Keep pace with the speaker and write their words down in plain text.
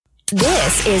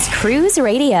This is Cruise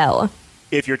Radio.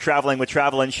 If you're traveling with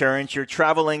travel insurance, you're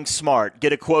traveling smart.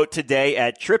 Get a quote today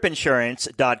at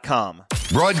tripinsurance.com.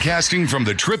 Broadcasting from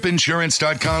the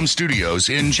tripinsurance.com studios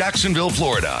in Jacksonville,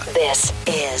 Florida. This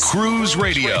is Cruise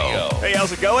Radio. Hey,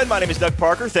 how's it going? My name is Doug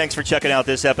Parker. Thanks for checking out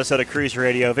this episode of Cruise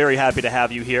Radio. Very happy to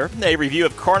have you here. A review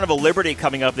of Carnival Liberty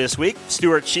coming up this week.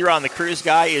 Stuart Chiron, the cruise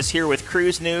guy, is here with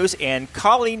cruise news, and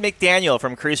Colleen McDaniel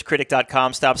from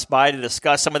cruisecritic.com stops by to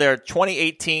discuss some of their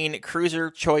 2018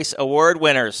 Cruiser Choice Award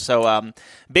winners. So,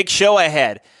 big show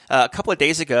ahead. A couple of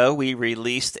days ago, we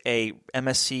released a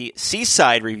MSC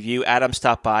Seaside review. Adam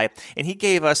stopped by, and he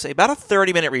gave us about a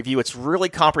 30-minute review. It's really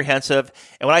comprehensive,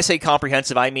 and when I say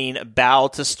comprehensive, I mean bow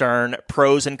to stern,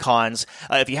 pros and cons.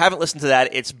 If you haven't listened to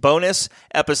that, it's bonus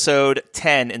episode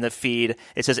 10 in the feed.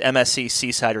 It says MSC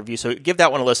Seaside review, so give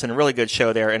that one a listen. A really good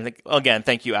show there, and again,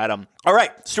 thank you, Adam. All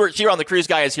right, Stuart Chiron, the cruise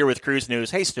guy, is here with cruise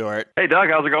news. Hey, Stuart. Hey, Doug.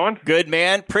 How's it going? Good,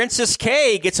 man. Princess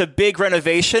K gets a big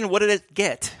renovation. What did it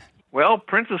get? Well,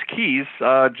 Princess Keys,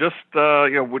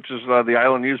 which is the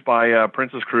island used by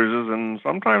Princess Cruises and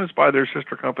sometimes by their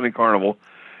sister company, Carnival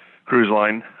Cruise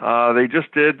Line. They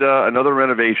just did another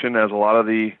renovation, as a lot of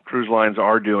the cruise lines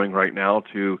are doing right now,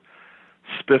 to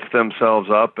spiff themselves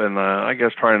up, and I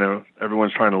guess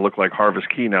everyone's trying to look like Harvest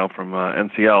Key now from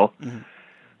NCL.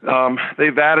 Mm-hmm.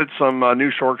 They've added some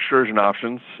new shore excursion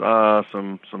options,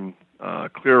 some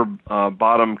clear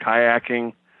bottom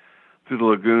kayaking through the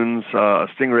lagoons, a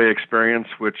Stingray experience,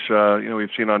 which we've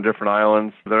seen on different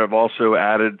islands. They have also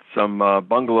added some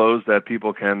bungalows that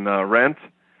people can rent,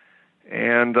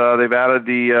 and they've added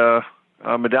the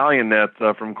medallion net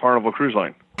from Carnival Cruise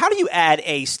Line. How do you add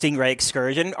a Stingray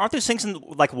excursion? Aren't those things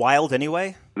wild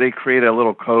anyway? They create a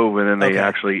little cove, and then they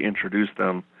actually introduce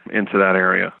them into that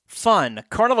area. Fun.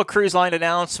 Carnival Cruise Line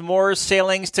announced more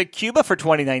sailings to Cuba for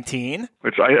 2019.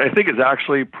 Which I think is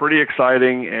actually pretty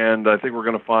exciting, and I think we're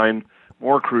going to find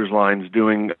more cruise lines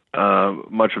doing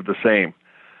much of the same.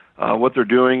 What they're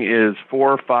doing is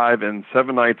 4, 5, and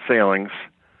 7-night sailings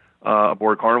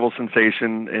aboard Carnival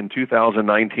Sensation in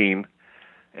 2019,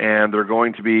 and they're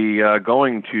going to be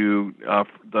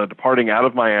departing out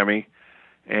of Miami,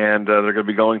 and they're going to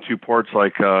be going to ports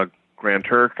like Grand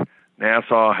Turk,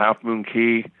 Nassau, Half Moon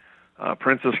Cay,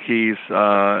 Princess Keys,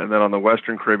 and then on the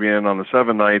Western Caribbean on the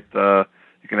 7-night,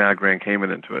 you can add Grand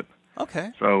Cayman into it.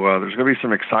 Okay. So there's going to be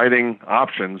some exciting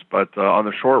options, but on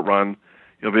the short run,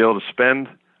 you'll be able to spend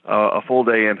a full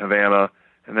day in Havana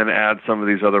and then add some of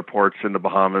these other ports in the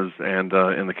Bahamas and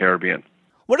in the Caribbean.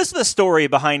 What is the story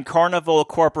behind Carnival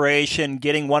Corporation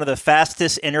getting one of the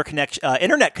fastest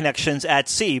internet connections at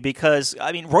sea? Because,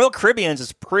 Royal Caribbean's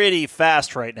is pretty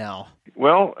fast right now.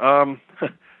 Well,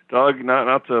 Doug,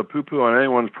 not to poo-poo on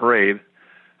anyone's parade,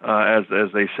 as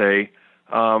they say,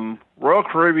 Royal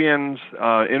Caribbean's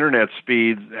internet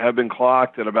speeds have been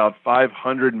clocked at about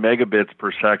 500 megabits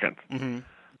per second.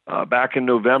 Mm-hmm. Back in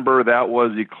November, that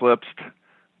was eclipsed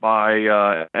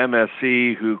by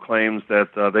MSC, who claims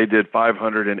that they did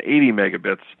 580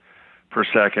 megabits per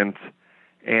second.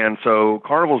 And so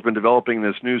Carnival's been developing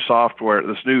this new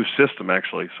system,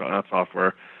 actually, so not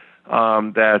software,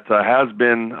 that has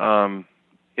been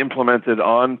implemented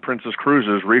on Princess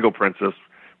Cruises, Regal Princess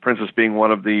being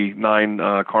one of the 9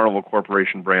 Carnival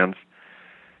Corporation brands.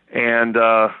 And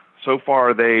so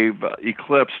far they've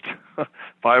eclipsed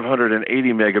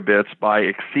 580 megabits by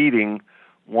exceeding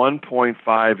 1.5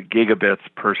 gigabits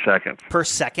per second. Per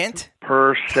second?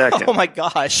 Per second. Oh my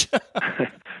gosh.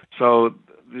 So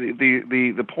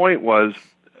the point was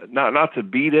not to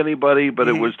beat anybody, but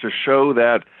it was to show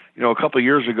that, a couple of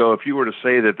years ago, if you were to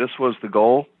say that this was the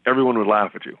goal, everyone would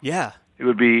laugh at you. Yeah. It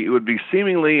would be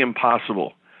seemingly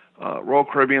impossible. Royal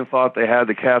Caribbean thought they had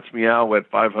the cat's meow at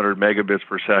 500 megabits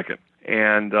per second.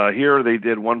 And here they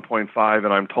did 1.5,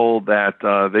 and I'm told that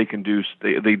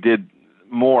they did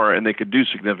more, and they could do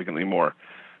significantly more.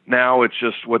 Now it's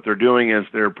just what they're doing is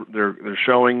they're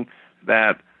showing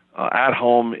that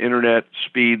at-home internet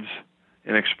speeds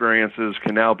and experiences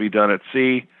can now be done at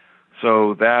sea.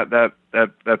 So that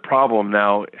problem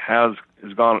now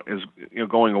is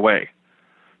going away.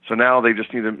 So now they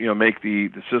just need to make the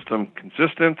system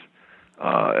consistent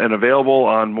and available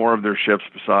on more of their ships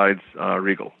besides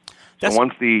Regal. So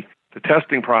once the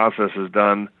testing process is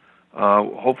done,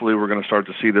 hopefully we're going to start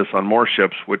to see this on more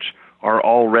ships, which are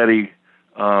already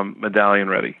medallion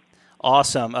ready.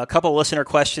 Awesome. A couple listener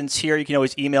questions here. You can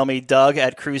always email me,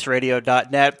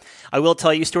 Doug@cruiseradio.net. I will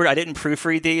tell you, Stuart, I didn't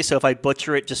proofread these, so if I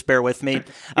butcher it, just bear with me.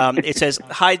 It says,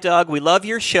 "Hi, Doug. We love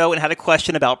your show and had a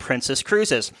question about Princess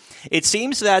Cruises. It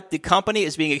seems that the company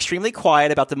is being extremely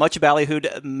quiet about the much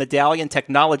ballyhooed medallion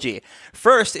technology.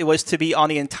 First, it was to be on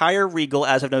the entire Regal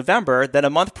as of November. Then a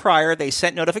month prior, they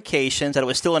sent notifications that it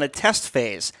was still in a test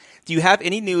phase. Do you have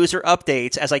any news or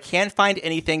updates, as I can't find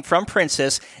anything from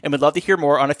Princess and would love to hear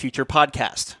more on a future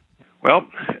podcast?" Well,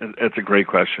 it's a great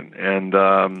question, and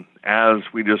as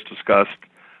we just discussed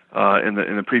in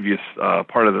the previous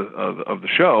part of the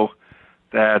show,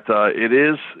 that it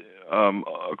is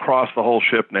across the whole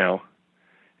ship now,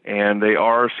 and they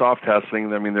are soft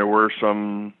testing. I mean, there were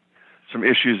some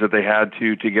issues that they had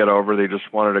to get over. They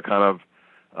just wanted to kind of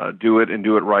do it and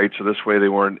do it right, so this way they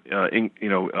weren't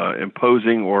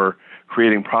imposing or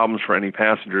creating problems for any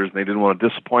passengers, and they didn't want to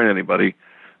disappoint anybody.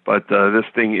 But this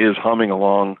thing is humming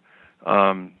along.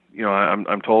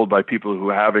 I'm told by people who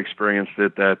have experienced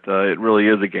it that it really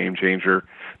is a game changer.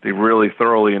 They really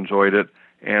thoroughly enjoyed it,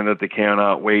 and that they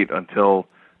cannot wait until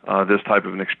this type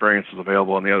of an experience is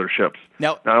available on the other ships.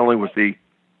 Now, not only was the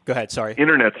go ahead, sorry.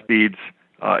 internet speeds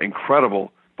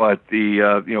incredible, but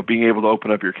the being able to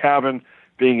open up your cabin,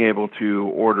 being able to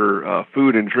order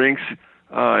food and drinks,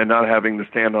 and not having to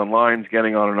stand on lines,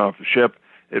 getting on and off the ship,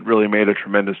 it really made a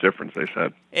tremendous difference, they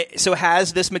said. So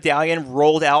has this medallion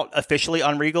rolled out officially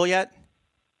on Regal yet?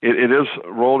 It is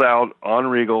rolled out on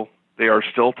Regal. They are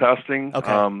still testing.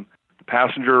 Okay. The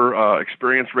passenger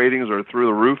experience ratings are through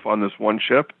the roof on this one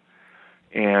ship.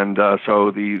 And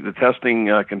so the testing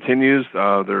continues.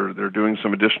 They're doing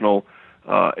some additional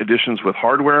additions with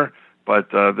hardware, but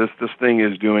this thing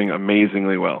is doing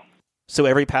amazingly well. So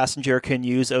every passenger can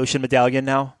use Ocean Medallion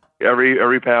now?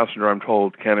 Every passenger, I'm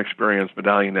told, can experience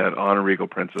MedallionNet on a Regal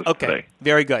Princess today.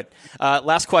 Very good.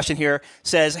 Last question here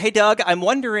says, "Hey, Doug, I'm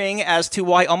wondering as to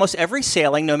why almost every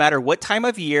sailing, no matter what time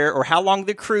of year or how long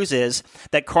the cruise is,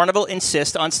 that Carnival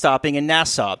insists on stopping in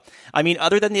Nassau. I mean,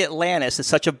 other than the Atlantis, it's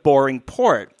such a boring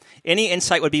port. Any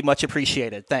insight would be much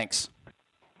appreciated. Thanks."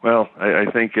 Well, I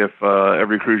think if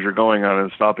every cruise you're going on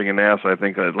is stopping in Nassau, I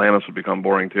think Atlantis would become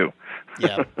boring too.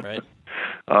 Yeah, right.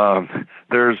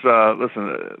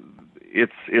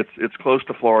 It's close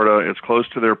to Florida. It's close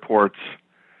to their ports.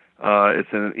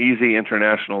 It's an easy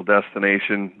international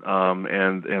destination,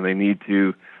 and they need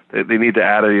to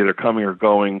add it either coming or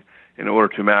going in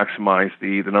order to maximize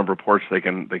the number of ports they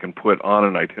can put on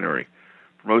an itinerary.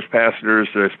 For most passengers,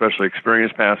 especially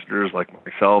experienced passengers like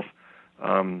myself,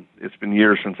 it's been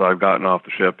years since I've gotten off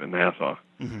the ship in Nassau.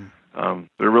 Mm-hmm.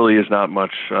 There really is not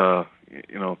much to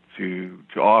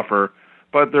offer.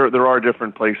 But there are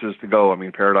different places to go. I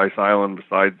mean, Paradise Island,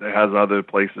 besides, it has other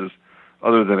places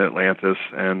other than Atlantis,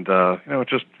 and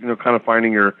just kind of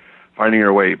finding your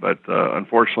way. But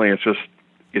unfortunately,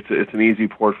 it's an easy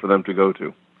port for them to go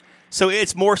to. So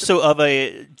it's more so of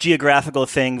a geographical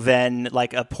thing than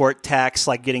like a port tax,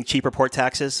 like getting cheaper port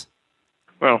taxes.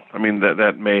 Well, I mean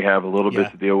that may have a little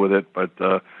bit to deal with it, but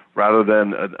rather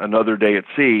than another day at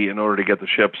sea, in order to get the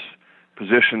ships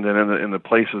positioned and in the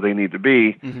places they need to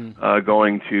be,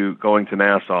 going to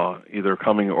Nassau, either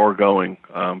coming or going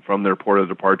from their port of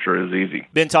departure is easy.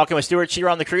 Been talking with Stuart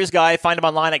Chiron, the Cruise Guy. Find him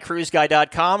online at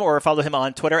cruiseguy.com or follow him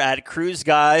on Twitter at Cruise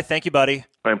Guy. Thank you, buddy.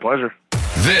 My pleasure.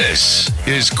 This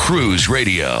is Cruise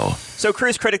Radio. So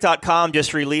cruisecritic.com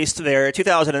just released their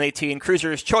 2018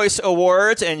 Cruiser's Choice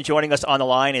Awards, and joining us on the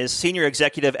line is Senior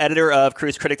Executive Editor of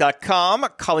cruisecritic.com,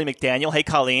 Colleen McDaniel. Hey,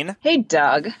 Colleen. Hey,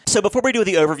 Doug. So before we do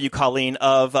the overview, Colleen,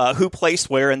 of who placed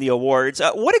where in the awards,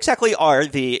 what exactly are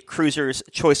the Cruiser's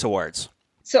Choice Awards?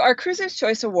 So our Cruiser's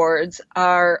Choice Awards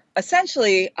are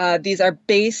essentially, these are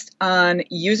based on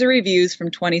user reviews from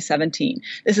 2017.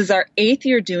 This is our 8th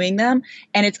year doing them,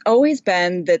 and it's always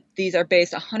been that these are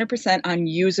based 100% on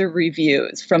user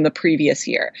reviews from the previous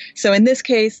year. So in this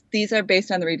case, these are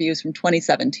based on the reviews from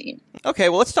 2017. Okay,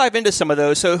 well, let's dive into some of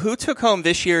those. So who took home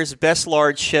this year's Best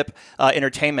Large Ship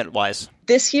entertainment-wise?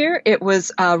 This year, it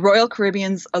was Royal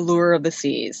Caribbean's Allure of the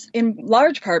Seas, in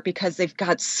large part because they've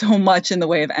got so much in the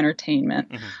way of entertainment.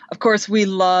 Mm-hmm. Of course, we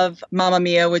love Mamma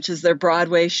Mia, which is their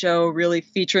Broadway show, really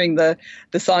featuring the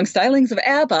song stylings of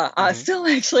ABBA. Still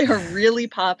actually a really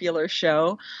popular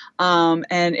show, and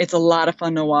it's a lot of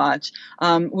fun to watch.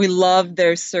 We love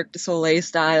their Cirque du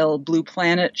Soleil-style Blue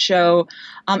Planet show.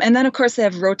 And then, of course, they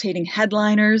have rotating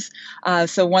headliners.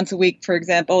 So once a week, for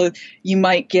example, you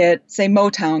might get, say,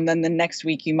 Motown, then the next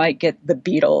week you might get the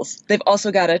Beatles. They've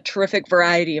also got a terrific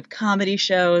variety of comedy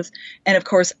shows, and of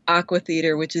course Aqua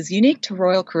Theater, which is unique to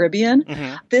Royal Caribbean.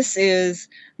 Mm-hmm. This is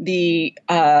the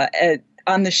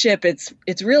on the ship. It's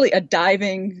really a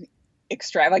diving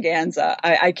extravaganza.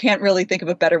 I can't really think of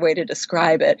a better way to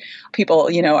describe it. People,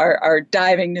 are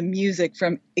diving to music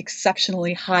from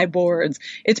exceptionally high boards.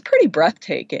 It's pretty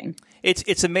breathtaking.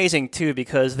 It's amazing too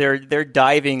because they're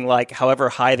diving like however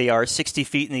high they are, 60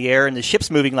 feet in the air, and the ship's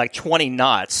moving like 20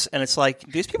 knots, and it's like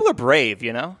these people are brave,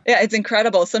 Yeah, it's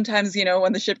incredible. Sometimes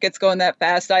when the ship gets going that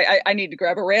fast, I need to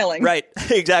grab a railing. Right,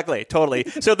 exactly, totally.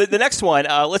 So the next one,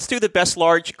 let's do the best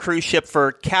large cruise ship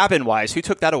for cabin wise. Who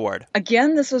took that award?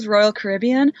 Again, this was Royal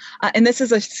Caribbean, and this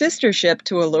is a sister ship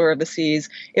to Allure of the Seas.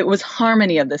 It was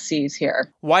Harmony of the Seas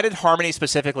here. Why did Harmony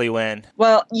specifically win?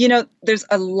 Well, there's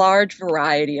a large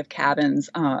variety of cabins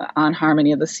on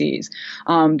Harmony of the Seas.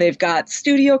 They've got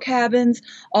studio cabins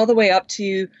all the way up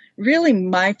to really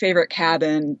my favorite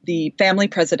cabin, the family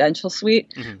presidential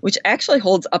suite, which actually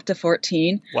holds up to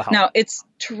 14. Wow. Now, it's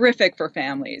terrific for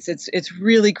families. It's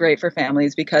really great for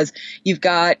families because you've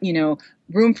got,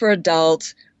 room for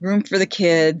adults, room for the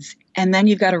kids, and then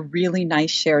you've got a really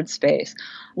nice shared space.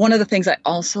 One of the things I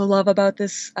also love about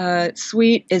this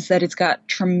suite is that it's got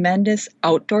tremendous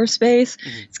outdoor space.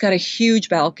 It's got a huge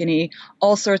balcony,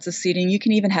 all sorts of seating. You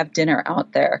can even have dinner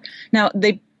out there. Now,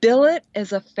 they bill it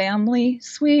as a family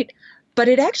suite, but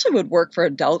it actually would work for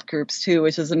adult groups too,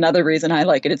 which is another reason I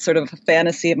like it. It's sort of a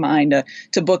fantasy of mine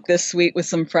to book this suite with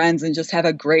some friends and just have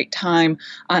a great time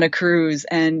on a cruise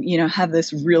and, have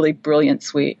this really brilliant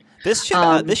suite. This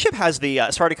ship has the.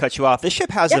 Sorry to cut you off. This ship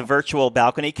has the virtual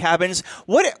balcony cabins.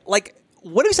 What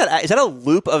is that? Is that a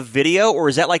loop of video, or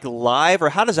is that like live, or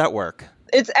how does that work?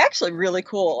 It's actually really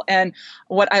cool. And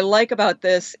what I like about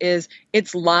this is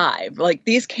it's live. Like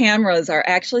these cameras are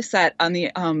actually set on the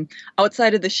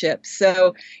outside of the ship.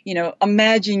 So,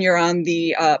 imagine you're on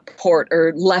the port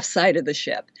or left side of the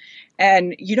ship.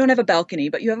 And you don't have a balcony,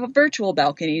 but you have a virtual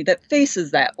balcony that faces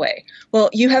that way.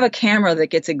 Well, you have a camera that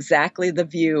gets exactly the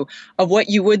view of what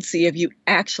you would see if you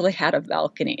actually had a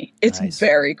balcony. It's nice.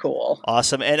 Very cool.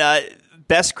 Awesome. And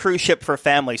best cruise ship for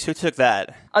families. Who took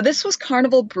that? This was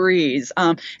Carnival Breeze.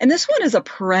 And this one is a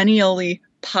perennially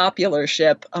popular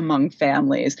ship among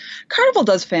families. Carnival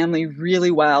does family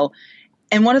really well.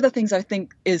 And one of the things I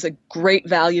think is a great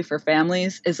value for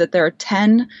families is that there are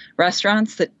 10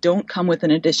 restaurants that don't come with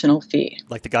an additional fee.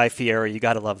 Like the Guy Fieri, you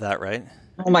got to love that, right?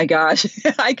 Oh my gosh,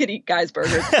 I could eat Guy's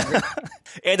burgers.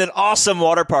 And an awesome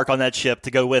water park on that ship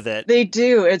to go with it. They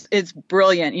do. It's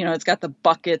brilliant. It's got the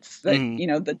buckets,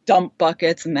 the dump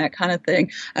buckets and that kind of thing.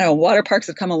 I know water parks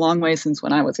have come a long way since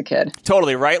when I was a kid.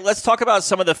 Totally, right? Let's talk about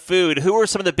some of the food. Who are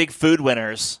some of the big food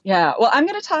winners? Yeah, well, I'm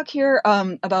going to talk here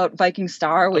about Viking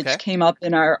Star, which came up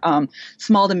in our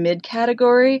small to mid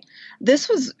category. This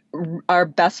was our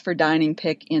best for dining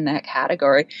pick in that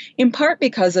category, in part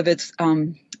because of its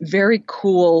very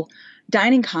cool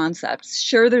dining concepts.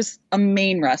 Sure, there's a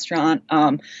main restaurant,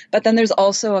 but then there's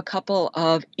also a couple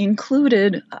of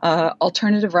included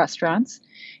alternative restaurants,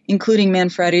 including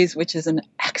Manfredi's, which is an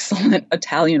excellent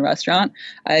Italian restaurant.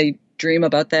 I dream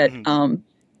about that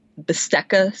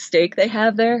bistecca steak they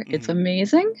have there. It's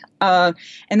amazing. And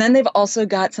then they've also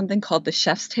got something called the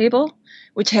Chef's Table,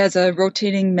 which has a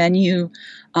rotating menu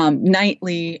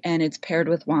nightly, and it's paired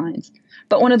with wines.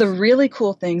 But one of the really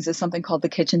cool things is something called the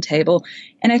kitchen table.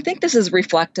 And I think this is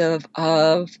reflective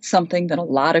of something that a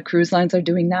lot of cruise lines are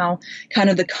doing now, kind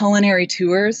of the culinary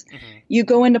tours. You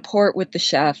go into port with the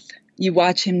chef, you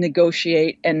watch him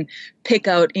negotiate and pick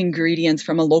out ingredients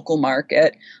from a local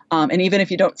market. And even if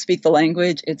you don't speak the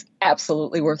language, it's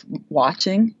absolutely worth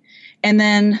watching. And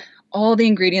then all the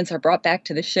ingredients are brought back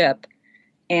to the ship.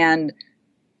 And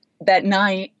that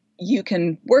night, you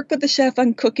can work with the chef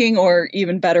on cooking, or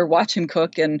even better, watch him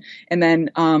cook, and then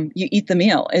you eat the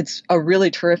meal. It's a really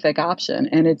terrific option,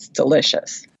 and it's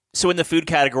delicious. So in the food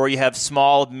category, you have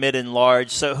small, mid, and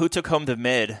large. So who took home the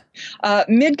mid?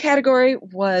 Mid category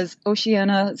was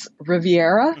Oceania's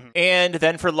Riviera. And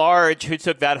then for large, who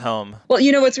took that home? Well,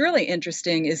 what's really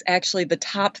interesting is actually the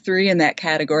top 3 in that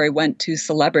category went to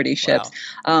celebrity ships.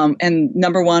 Wow. And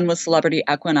number 1 was Celebrity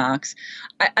Equinox.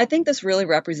 I think this really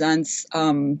represents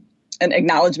an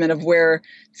acknowledgement of where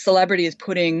celebrity is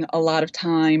putting a lot of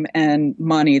time and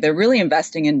money. They're really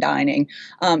investing in dining.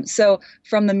 So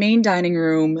from the main dining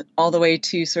room all the way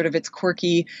to sort of its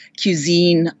quirky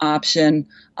cuisine option,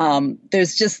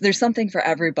 there's something for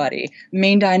everybody.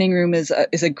 Main dining room is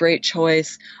a great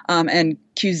choice. And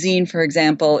cuisine, for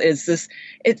example, is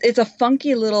it's a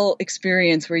funky little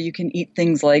experience where you can eat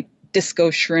things like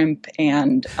disco shrimp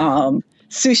and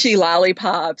sushi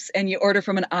lollipops, and you order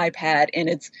from an iPad, and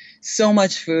it's so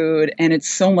much food and it's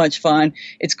so much fun.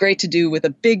 It's great to do with a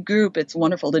big group. It's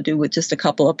wonderful to do with just a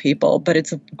couple of people, but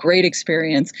it's a great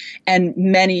experience. And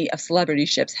many of Celebrity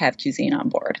Ships have cuisine on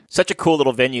board. Such a cool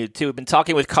little venue, too. We've been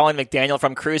talking with Colleen McDaniel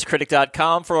from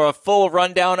cruisecritic.com. For a full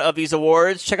rundown of these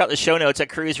awards, check out the show notes at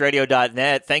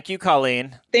cruiseradio.net. Thank you,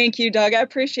 Colleen. Thank you, Doug. I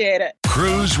appreciate it.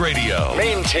 Cruise Radio,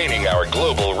 maintaining our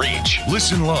global reach.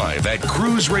 Listen live at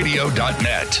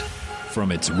cruiseradio.net.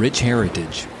 From its rich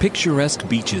heritage, picturesque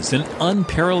beaches, and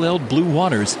unparalleled blue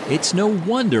waters, it's no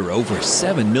wonder over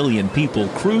 7 million people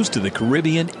cruise to the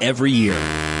Caribbean every year.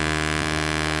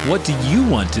 What do you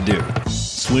want to do?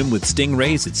 Swim with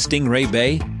stingrays at Stingray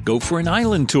Bay? Go for an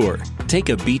island tour? Take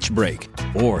a beach break?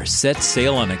 Or set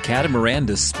sail on a catamaran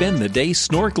to spend the day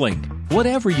snorkeling?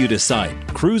 Whatever you decide,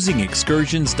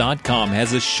 cruisingexcursions.com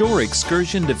has a shore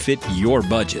excursion to fit your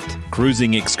budget.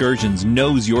 Cruising Excursions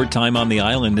knows your time on the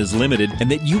island is limited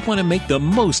and that you want to make the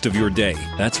most of your day.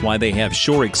 That's why they have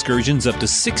shore excursions up to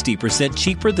 60%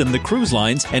 cheaper than the cruise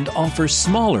lines and offer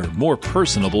smaller, more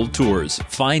personable tours.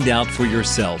 Find out for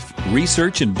yourself.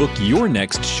 Research and book your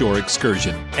next shore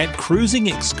excursion at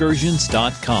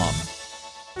cruisingexcursions.com.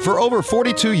 For over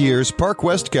 42 years, Park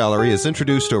West Gallery has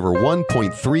introduced over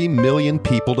 1.3 million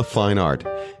people to fine art.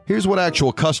 Here's what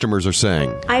actual customers are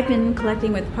saying. I've been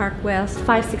collecting with Park West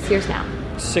 5-6 years now.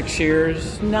 6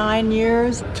 years. 9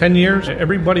 years. 10 years.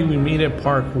 Everybody we meet at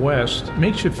Park West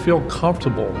makes you feel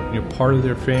comfortable. You're part of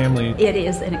their family. It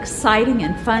is an exciting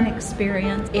and fun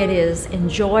experience. It is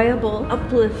enjoyable,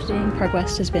 uplifting. Park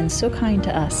West has been so kind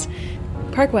to us.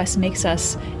 Park West makes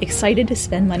us excited to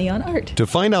spend money on art. To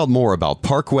find out more about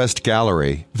Park West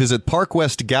Gallery, visit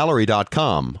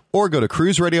parkwestgallery.com or go to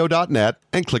cruiseradio.net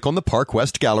and click on the Park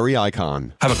West Gallery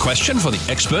icon. Have a question for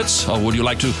the experts, or would you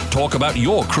like to talk about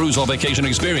your cruise or vacation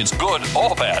experience, good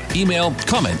or bad? Email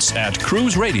comments at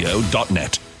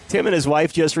cruiseradio.net. Tim and his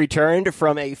wife just returned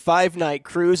from a 5-night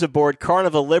cruise aboard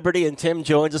Carnival Liberty, and Tim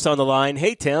joins us on the line.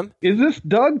 Hey, Tim. Is this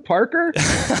Doug Parker?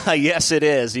 Yes, it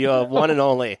is. You have one and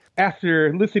only.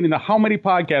 After listening to how many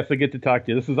podcasts I get to talk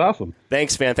to you, this is awesome.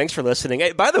 Thanks, man. Thanks for listening.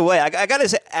 Hey, by the way, I got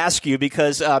to ask you,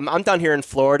 because I'm down here in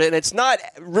Florida, and it's not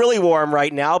really warm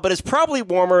right now, but it's probably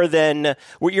warmer than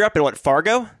you're up in, what,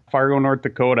 Fargo? Fargo, North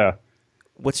Dakota.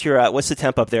 What's the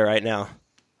temp up there right now?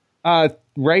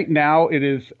 Right now, it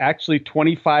is actually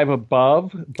 25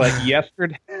 above, but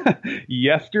yesterday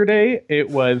it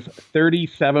was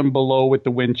 37 below with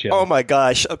the wind chill. Oh, my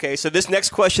gosh. Okay, so this next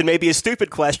question may be a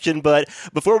stupid question, but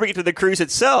before we get to the cruise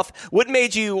itself, what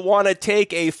made you want to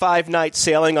take a 5-night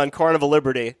sailing on Carnival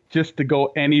Liberty? Just to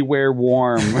go anywhere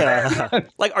warm.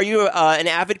 Like, are you an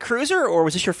avid cruiser, or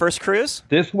was this your first cruise?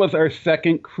 This was our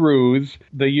second cruise.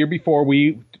 The year before,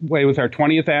 it was our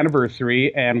 20th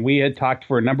anniversary, and we had talked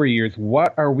for a number of years, what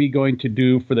are we going to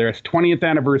do for their 20th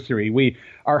anniversary?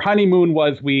 Our honeymoon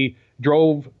was we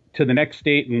drove to the next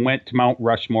state and went to Mount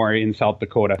Rushmore in South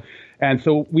Dakota. And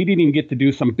so we didn't even get to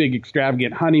do some big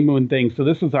extravagant honeymoon thing. So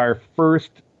this was our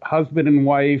first husband and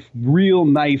wife, real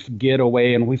nice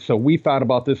getaway. And we thought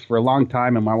about this for a long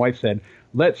time. And my wife said,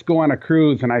 let's go on a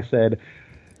cruise. And I said,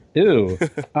 ew.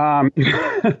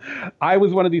 I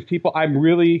was one of these people.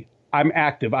 I'm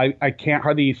active. I can't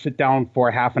hardly sit down for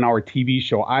a half an hour TV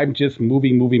show. I'm just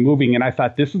moving. And I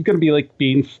thought this is going to be like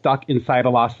being stuck inside a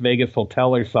Las Vegas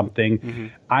hotel or something. Mm-hmm.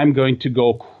 I'm going to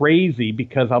go crazy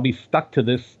because I'll be stuck to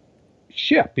this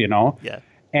ship, Yeah.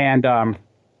 And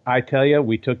I tell you,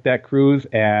 we took that cruise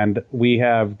and we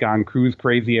have gone cruise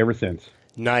crazy ever since.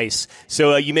 Nice.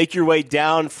 So you make your way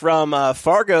down from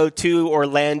Fargo to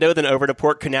Orlando, then over to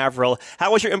Port Canaveral.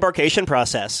 How was your embarkation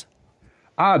process?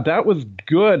 That was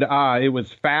good. It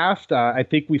was fast. I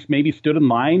think we maybe stood in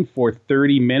line for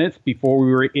 30 minutes before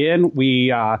we were in.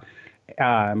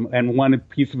 And one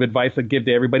piece of advice I'd give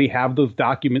to everybody, have those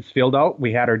documents filled out.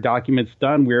 We had our documents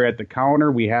done. We were at the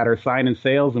counter. We had our sign and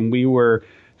sales, and we were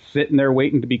sitting there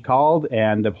waiting to be called.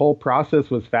 And the whole process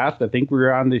was fast. I think we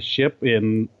were on this ship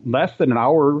in less than an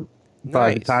hour. Nice.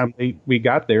 By the time we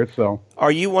got there. So,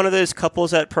 are you one of those couples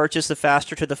that purchased the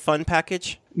Faster to the Fun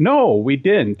package? No, we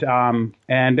didn't.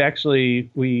 And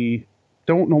actually, we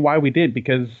don't know why we did,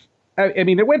 because I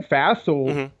mean, it went fast, so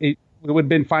mm-hmm. it would have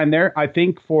been fine there. I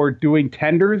think for doing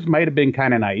tenders might have been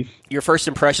kind of nice. Your first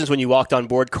impressions when you walked on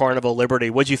board Carnival Liberty,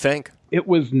 what'd you think? It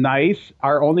was nice.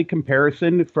 Our only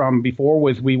comparison from before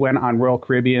was we went on Royal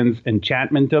Caribbean's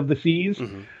Enchantment of the Seas.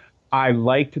 Mm-hmm. I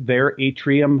liked their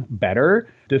atrium better.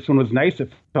 This one was nice.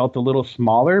 It felt a little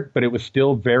smaller, but it was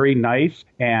still very nice.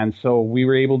 And so we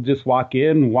were able to just walk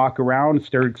in, walk around,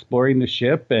 start exploring the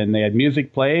ship. And they had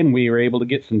music playing. We were able to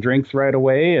get some drinks right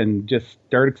away and just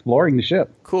start exploring the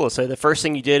ship. Cool. So the first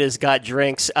thing you did is got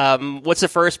drinks. What's the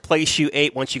first place you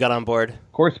ate once you got on board?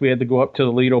 Of course, we had to go up to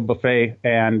the Lido buffet.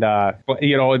 And,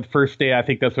 the first day, I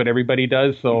think that's what everybody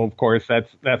does. So, of course,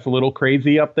 that's a little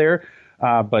crazy up there.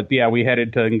 But yeah, we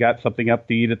headed to and got something up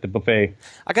to eat at the buffet.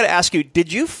 I got to ask you,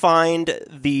 did you find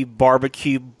the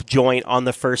barbecue joint on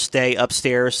the first day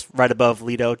upstairs right above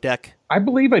Lido deck? I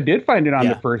believe I did find it on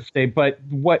the first day, but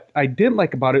what I didn't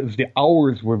like about it was the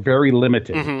hours were very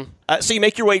limited. Mm-hmm. So you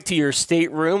make your way to your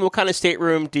stateroom. What kind of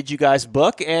stateroom did you guys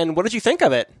book, and what did you think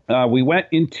of it? We went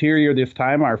interior this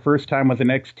time. Our first time was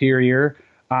an exterior.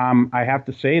 I have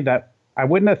to say that I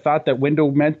wouldn't have thought that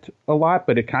window meant a lot,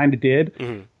 but it kind of did.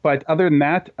 Mm-hmm. But other than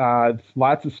that,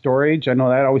 lots of storage. I know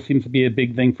that always seems to be a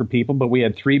big thing for people, but we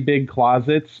had 3 big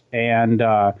closets and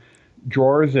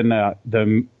drawers and a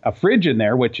fridge in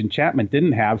there, which Enchantment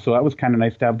didn't have. So that was kind of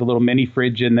nice to have the little mini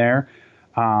fridge in there.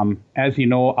 As you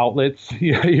know, outlets,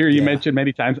 you mentioned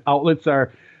many times, outlets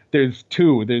there's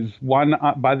 2. There's one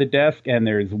by the desk and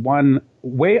there's one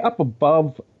way up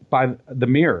above by the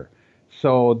mirror.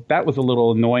 So that was a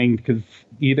little annoying because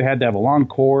you either had to have a long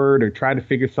cord or try to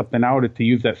figure something out to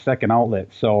use that second outlet.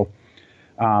 So,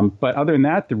 but other than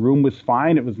that, the room was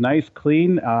fine. It was nice,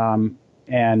 clean.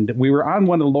 And we were on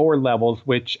one of the lower levels,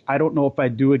 which I don't know if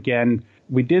I'd do again.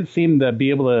 We did seem to be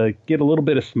able to get a little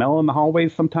bit of smell in the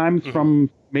hallways sometimes from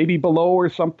maybe below or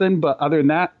something. But other than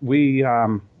that, we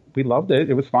loved it.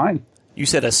 It was fine. You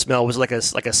said a smell was like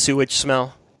a sewage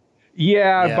smell?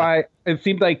 Yeah. It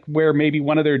seemed like where maybe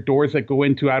one of their doors that go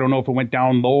into, I don't know if it went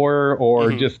down lower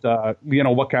or just,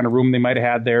 what kind of room they might have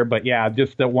had there. But yeah,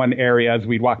 just that one area as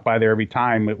we'd walk by there every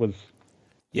time, it was...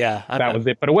 Yeah, that was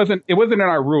it. But it wasn't in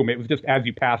our room. It was just as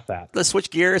you passed that. Let's switch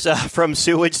gears from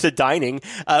sewage to dining.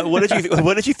 What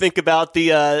did you think about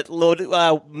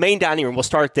the main dining room? We'll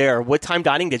start there. What time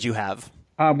dining did you have?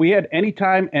 We had any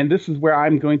time, and this is where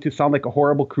I'm going to sound like a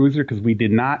horrible cruiser because we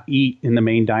did not eat in the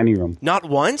main dining room. Not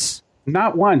once?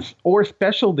 Not once, or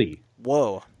specialty.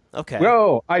 Whoa. Okay.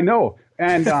 Whoa, I know.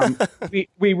 And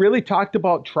we really talked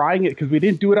about trying it because we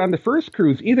didn't do it on the first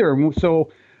cruise either.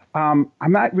 So I'm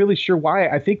not really sure why.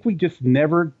 I think we just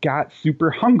never got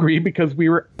super hungry because we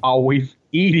were always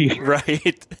eating.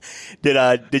 Right.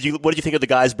 What did you think of the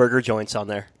Guy's Burger joints on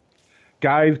there?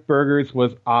 Guy's Burgers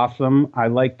was awesome. I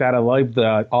like that. I love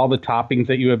all the toppings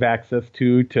that you have access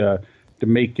to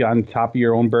make on top of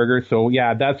your own burger. So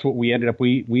yeah, that's what we ended up.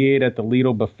 We ate at the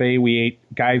Lido buffet. We ate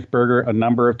Guy's Burger a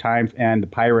number of times and the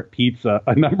Pirate Pizza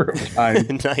a number of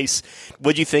times. Nice.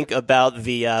 What'd you think about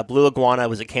the Blue Iguana?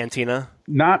 Was it Cantina?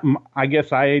 I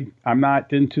guess I'm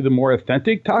not into the more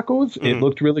authentic tacos. It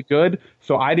looked really good.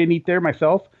 So I didn't eat there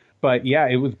myself. But yeah,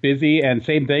 it was busy, and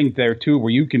same thing there too, where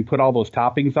you can put all those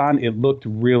toppings on. It looked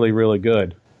really, really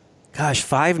good. Gosh,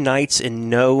 5 nights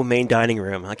in no main dining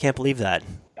room. I can't believe that.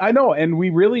 I know, and we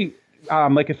really,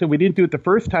 like I said, we didn't do it the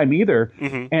first time either.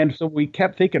 And so we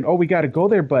kept thinking, we got to go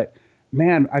there. But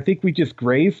man, I think we just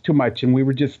grazed too much, and we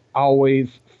were just always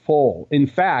full. In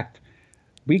fact,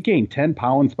 we gained 10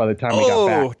 pounds by the time we got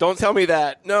back. Oh, don't tell me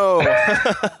that. No.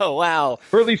 Wow.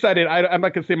 Or at least I did. I'm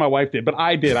not going to say my wife did, but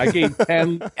I did. I gained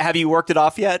 10. Have you worked it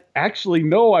off yet? Actually,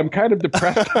 no. I'm kind of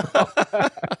depressed about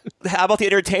that. How about the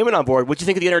entertainment on board? What do you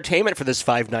think of the entertainment for this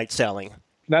 5-night sailing?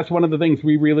 That's one of the things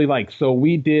we really like. So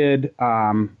we did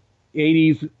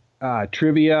 80s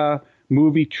trivia,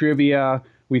 movie trivia.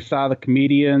 We saw the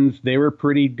comedians. They were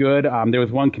pretty good. There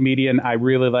was one comedian I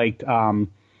really liked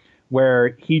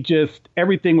where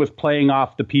everything was playing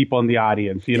off the people in the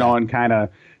audience, and kind of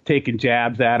taking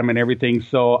jabs at him and everything.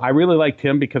 So I really liked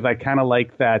him because I kind of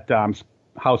like that,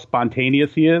 how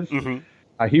spontaneous he is.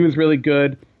 He was really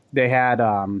good. They had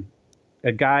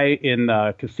a guy in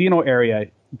the casino area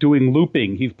doing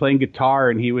looping. He's playing guitar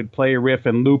and he would play a riff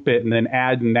and loop it and then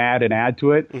add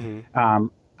to it.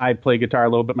 I play guitar a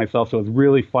little bit myself, so it was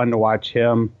really fun to watch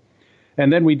him.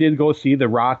 And then we did go see the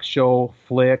rock show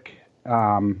flick.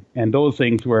 And those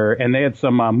things and they had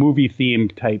some movie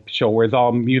themed type show where it's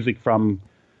all music from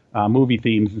movie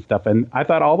themes and stuff. And I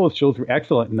thought all those shows were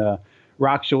excellent. And the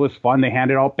rock show was fun. They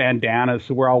handed out bandanas,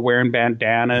 so we're all wearing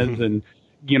bandanas, and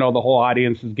the whole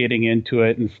audience is getting into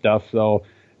it and stuff. So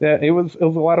it was a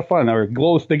lot of fun.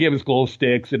 They gave us glow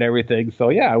sticks and everything. So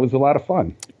yeah, it was a lot of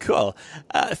fun. Cool.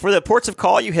 For the ports of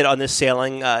call you hit on this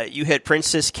sailing, you hit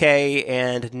Princess Cay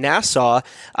and Nassau.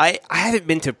 I haven't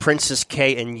been to Princess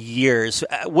Cay in years.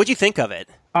 What'd you think of it?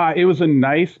 It was a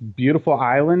nice, beautiful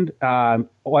island.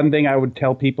 One thing I would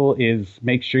tell people is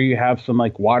make sure you have some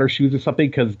like water shoes or something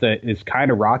because it's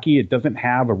kind of rocky. It doesn't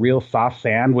have a real soft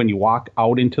sand when you walk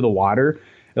out into the water,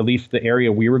 at least the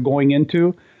area we were going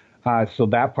into. So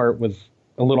that part was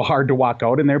a little hard to walk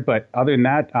out in there. But other than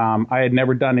that, I had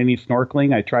never done any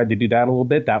snorkeling. I tried to do that a little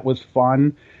bit. That was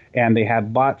fun. And they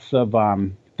had lots of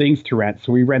things to rent.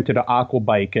 So we rented an aqua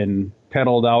bike and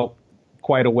pedaled out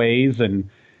quite a ways and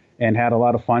had a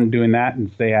lot of fun doing that.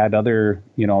 And they had other,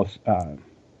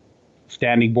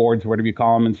 standing boards, whatever you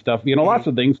call them and stuff, lots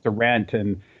of things to rent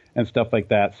and stuff like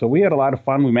that. So we had a lot of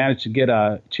fun. We managed to get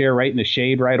a chair right in the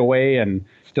shade right away and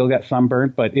still got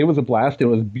sunburnt, but it was a blast. It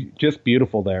was just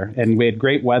beautiful there. And we had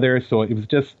great weather. So it was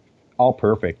just all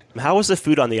perfect. How was the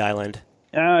food on the island?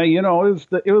 It was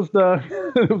the it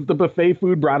was the buffet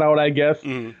food brought out, I guess.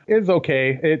 It was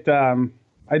okay.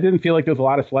 I didn't feel like there was a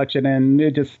lot of selection, and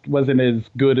it just wasn't as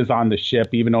good as on the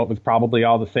ship, even though it was probably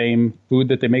all the same food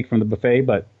that they make from the buffet.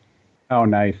 But, oh,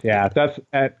 nice. Yeah,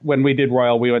 when we did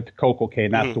Royal, we went to Coco Cay,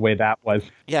 and that's the way that was.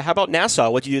 Yeah, how about Nassau?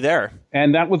 What'd you do there?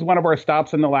 And that was one of our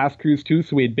stops on the last cruise, too,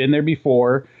 so we had been there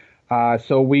before.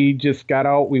 So we just got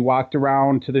out, we walked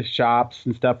around to the shops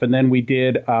and stuff, and then we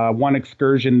did one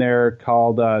excursion there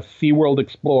called SeaWorld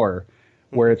Explorer,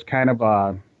 where it's kind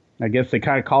of I guess they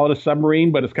kind of call it a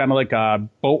submarine, but it's kind of like a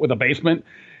boat with a basement.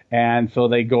 And so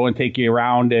they go and take you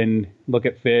around and look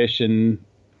at fish and,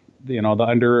 the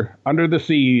under the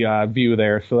sea view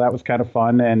there. So that was kind of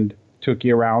fun and took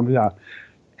you around.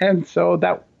 And so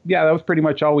that was pretty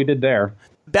much all we did there.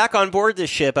 Back on board the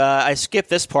ship, I skipped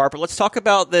this part, but let's talk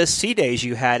about the sea days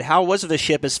you had. How was the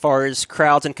ship as far as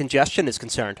crowds and congestion is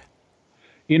concerned?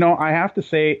 I have to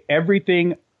say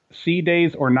everything, sea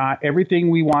days or not, everything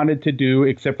we wanted to do,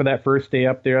 except for that first day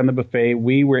up there on the buffet,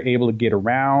 we were able to get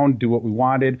around, do what we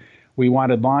wanted. We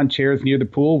wanted lawn chairs near the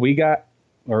pool. We got,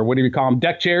 or what do you call them,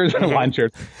 deck chairs? Lawn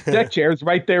chairs. Deck chairs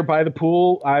right there by the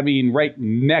pool. I mean, right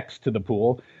next to the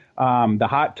pool. The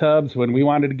hot tubs, when we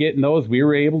wanted to get in those, we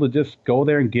were able to just go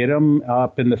there and get them.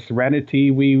 Up in the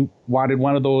Serenity, we wanted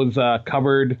one of those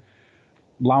covered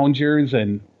loungers,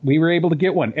 and we were able to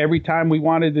get one. Every time we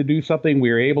wanted to do something,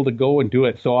 we were able to go and do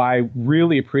it. So I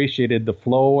really appreciated the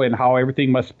flow and how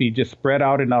everything must be just spread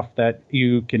out enough that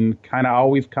you can kind of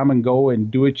always come and go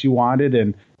and do what you wanted.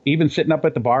 And even sitting up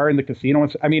at the bar in the casino,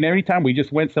 I mean, every time we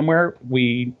just went somewhere,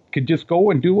 we could just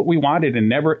go and do what we wanted and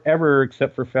never, ever,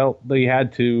 except for felt we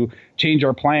had to change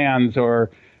our plans or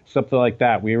something like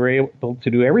that. We were able to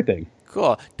do everything.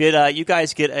 Cool. Did you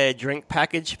guys get a drink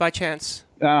package by chance?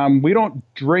 We don't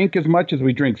drink as much as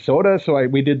we drink soda, so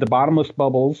we did the bottomless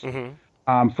bubbles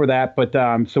for that. But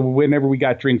so whenever we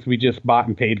got drinks, we just bought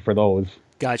and paid for those.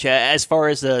 Gotcha. As far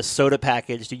as the soda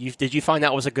package, did you find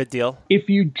that was a good deal? If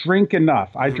you drink enough.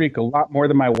 I drink a lot more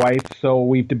than my wife, so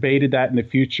we've debated that in the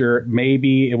future.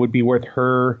 Maybe it would be worth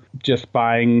her just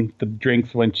buying the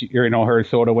drinks when she, her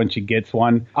soda when she gets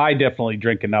one. I definitely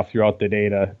drink enough throughout the day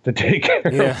to take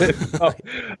care of it. So,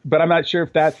 but I'm not sure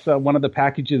if that's one of the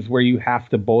packages where you have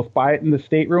to both buy it in the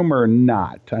stateroom or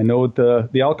not. I know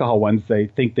the alcohol ones, they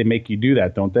think they make you do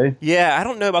that, don't they? Yeah, I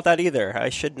don't know about that either. I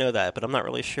should know that, but I'm not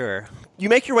really sure. You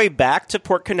make your way back to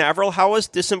Port Canaveral. How was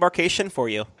disembarkation for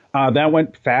you? That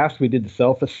went fast. We did the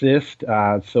self-assist.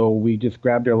 So we just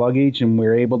grabbed our luggage and we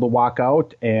were able to walk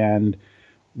out. And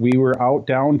we were out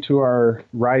down to our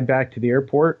ride back to the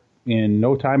airport in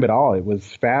no time at all. It was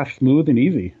fast, smooth, and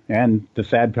easy. And the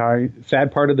sad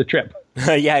part of the trip.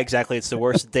 Yeah, exactly. It's the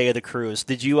worst day of the cruise.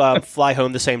 Did you fly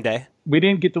home the same day? We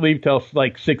didn't get to leave till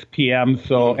like 6 p.m.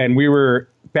 And we were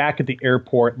back at the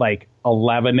airport like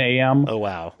 11 a.m. Oh,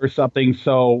 wow. Or something.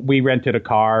 So we rented a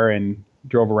car and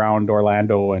drove around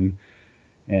Orlando and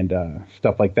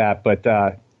stuff like that. But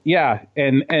yeah,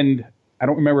 and I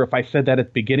don't remember if I said that at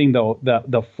the beginning, though.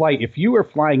 The flight, if you were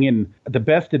flying in, the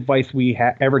best advice we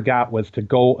ever got was to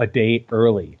go a day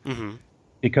early.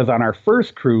 Because on our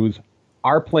first cruise,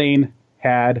 our plane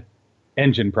had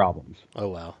engine problems. Oh,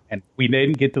 wow. And we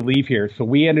didn't get to leave here. So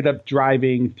we ended up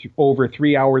driving over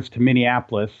 3 hours to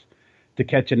Minneapolis to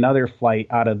catch another flight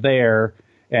out of there.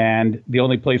 And the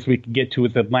only place we could get to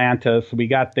was Atlanta. So we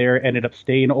got there, ended up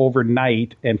staying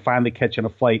overnight, and finally catching a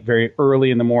flight very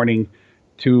early in the morning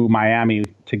to Miami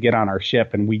to get on our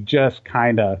ship. And we just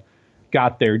kind of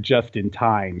got there just in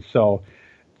time. So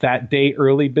that day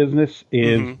early business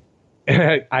is,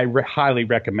 I highly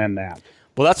recommend that.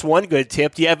 Well, that's one good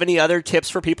tip. Do you have any other tips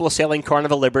for people sailing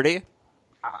Carnival Liberty?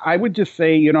 I would just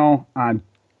say,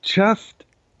 just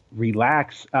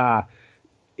relax and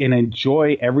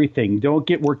enjoy everything. Don't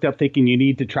get worked up thinking you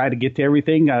need to try to get to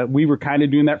everything. We were kind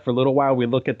of doing that for a little while. We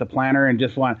look at the planner and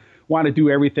just want to do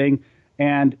everything.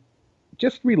 And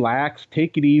just relax,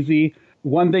 take it easy.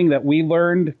 One thing that we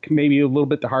learned, maybe a little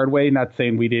bit the hard way, not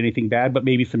saying we did anything bad, but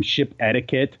maybe some ship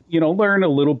etiquette. Learn a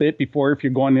little bit before if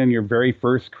you're going on your very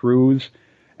first cruise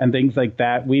and things like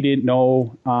that. We didn't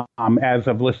know as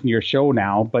of listening to your show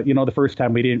now, but, the first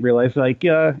time we didn't realize,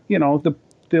 the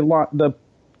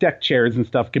deck chairs and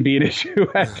stuff can be an issue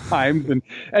at times and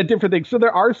different things. So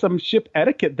there are some ship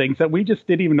etiquette things that we just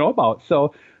didn't even know about.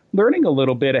 So learning a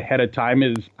little bit ahead of time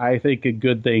is, I think, a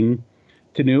good thing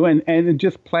to do, and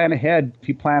just plan ahead. If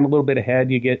you plan a little bit ahead,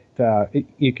 you get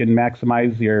you can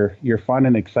maximize your fun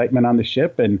and excitement on the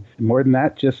ship, and more than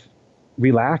that, just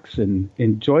relax and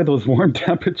enjoy those warm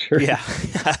temperatures. Yeah,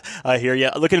 I hear you.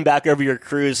 Looking back over your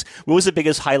cruise, what was the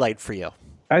biggest highlight for you?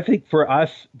 I think for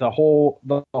us, the whole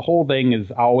thing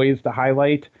is always the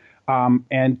highlight.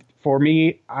 And for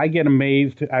me, I get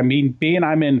amazed. I mean,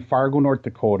 I'm in Fargo, North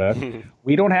Dakota.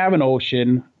 We don't have an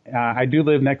ocean. I do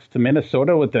live next to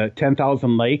Minnesota with the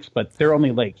 10,000 lakes, but they're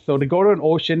only lakes. So to go to an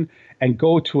ocean and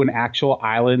go to an actual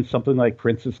island, something like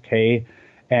Princess Cay,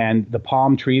 and the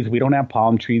palm trees, we don't have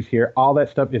palm trees here. All that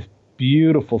stuff is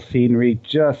beautiful scenery,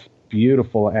 just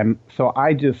beautiful. And so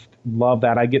I just love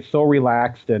that. I get so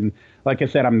relaxed. And like I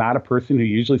said, I'm not a person who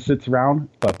usually sits around,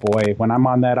 but boy, when I'm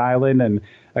on that island and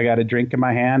I got a drink in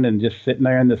my hand and just sitting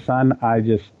there in the sun, I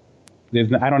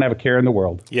don't have a care in the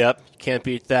world. Yep, can't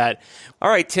beat that. All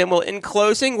right, Tim, well, in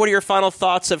closing, what are your final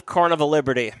thoughts of Carnival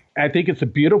Liberty? I think it's a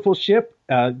beautiful ship.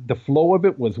 The flow of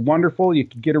it was wonderful. You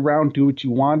could get around, do what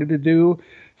you wanted to do,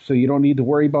 so you don't need to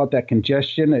worry about that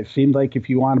congestion. It seemed like if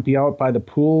you want to be out by the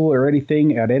pool or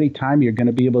anything, at any time, you're going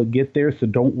to be able to get there, so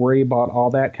don't worry about all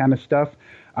that kind of stuff.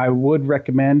 I would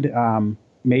recommend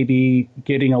maybe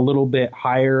getting a little bit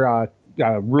higher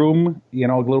room, a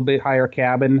little bit higher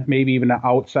cabin, maybe even an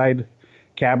outside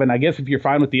cabin. I guess if you're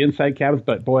fine with the inside cabins,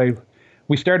 but boy,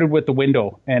 we started with the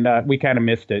window and we kind of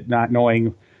missed it, not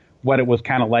knowing what it was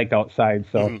kind of like outside.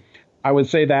 So I would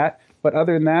say that. But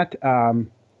other than that,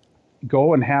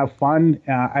 go and have fun.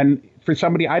 And for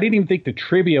somebody, I didn't even think the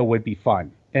trivia would be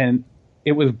fun. And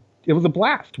it was a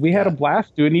blast. We had a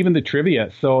blast doing even the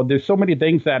trivia. So there's so many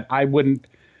things that I wouldn't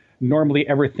normally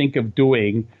ever think of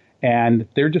doing, and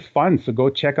they're just fun. So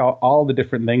go check out all the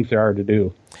different things there are to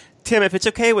do. Tim, if it's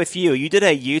okay with you, you did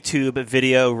a YouTube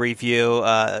video review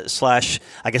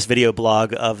 / video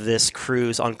blog of this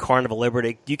cruise on Carnival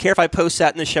Liberty. Do you care if I post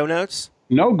that in the show notes?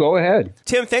 No, go ahead.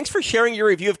 Tim, thanks for sharing your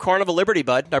review of Carnival Liberty,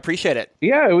 bud. I appreciate it.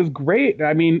 Yeah, it was great.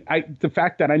 I mean, the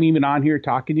fact that I'm even on here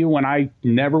talking to you when I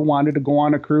never wanted to go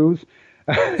on a cruise.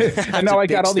 And now I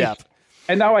got all step. these.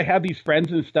 And now I have these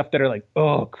friends and stuff that are like,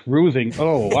 oh, cruising.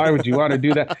 Oh, why would you want to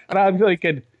do that? And I'm like,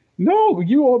 no,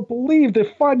 you won't believe the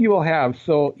fun you will have.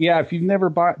 So, yeah, if you've never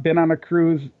been on a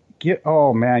cruise, you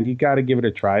got to give it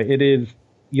a try.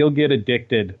 You'll get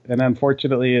addicted. And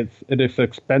unfortunately, it is an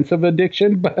expensive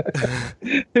addiction, but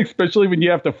especially when you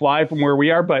have to fly from where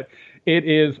we are. But it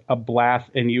is a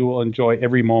blast, and you will enjoy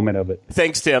every moment of it.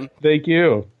 Thanks, Tim. Thank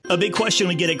you. A big question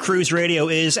we get at Cruise Radio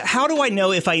is, how do I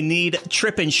know if I need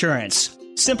trip insurance?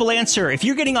 Simple answer. If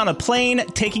you're getting on a plane,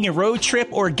 taking a road trip,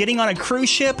 or getting on a cruise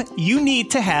ship, you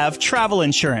need to have travel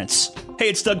insurance. Hey,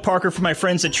 it's Doug Parker from my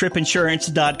friends at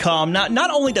tripinsurance.com.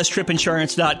 Not only does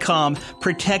tripinsurance.com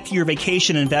protect your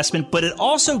vacation investment, but it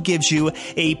also gives you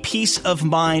a peace of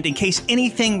mind in case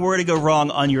anything were to go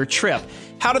wrong on your trip.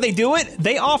 How do they do it?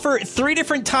 They offer 3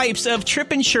 different types of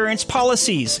trip insurance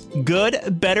policies.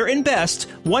 Good, better, and best.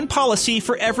 One policy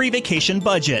for every vacation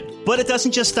budget. But it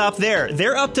doesn't just stop there.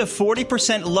 They're up to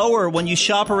 40% lower when you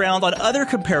shop around on other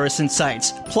comparison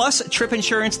sites. Plus,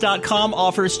 tripinsurance.com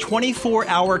offers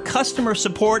 24-hour customer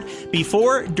support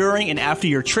before, during, and after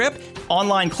your trip,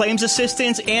 online claims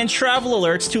assistance, and travel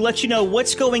alerts to let you know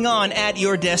what's going on at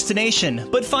your destination.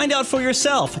 But find out for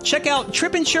yourself. Check out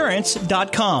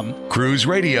tripinsurance.com. Cruise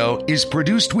Radio is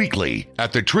produced weekly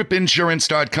at the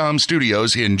tripinsurance.com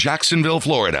studios in Jacksonville,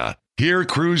 Florida. Hear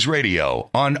Cruise Radio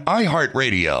on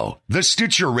iHeartRadio, the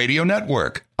Stitcher Radio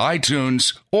Network,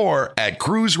 iTunes, or at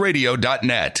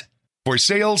cruiseradio.net. For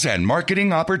sales and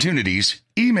marketing opportunities,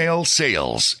 email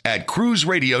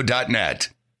sales@cruiseradio.net.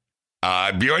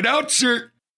 I'm your announcer,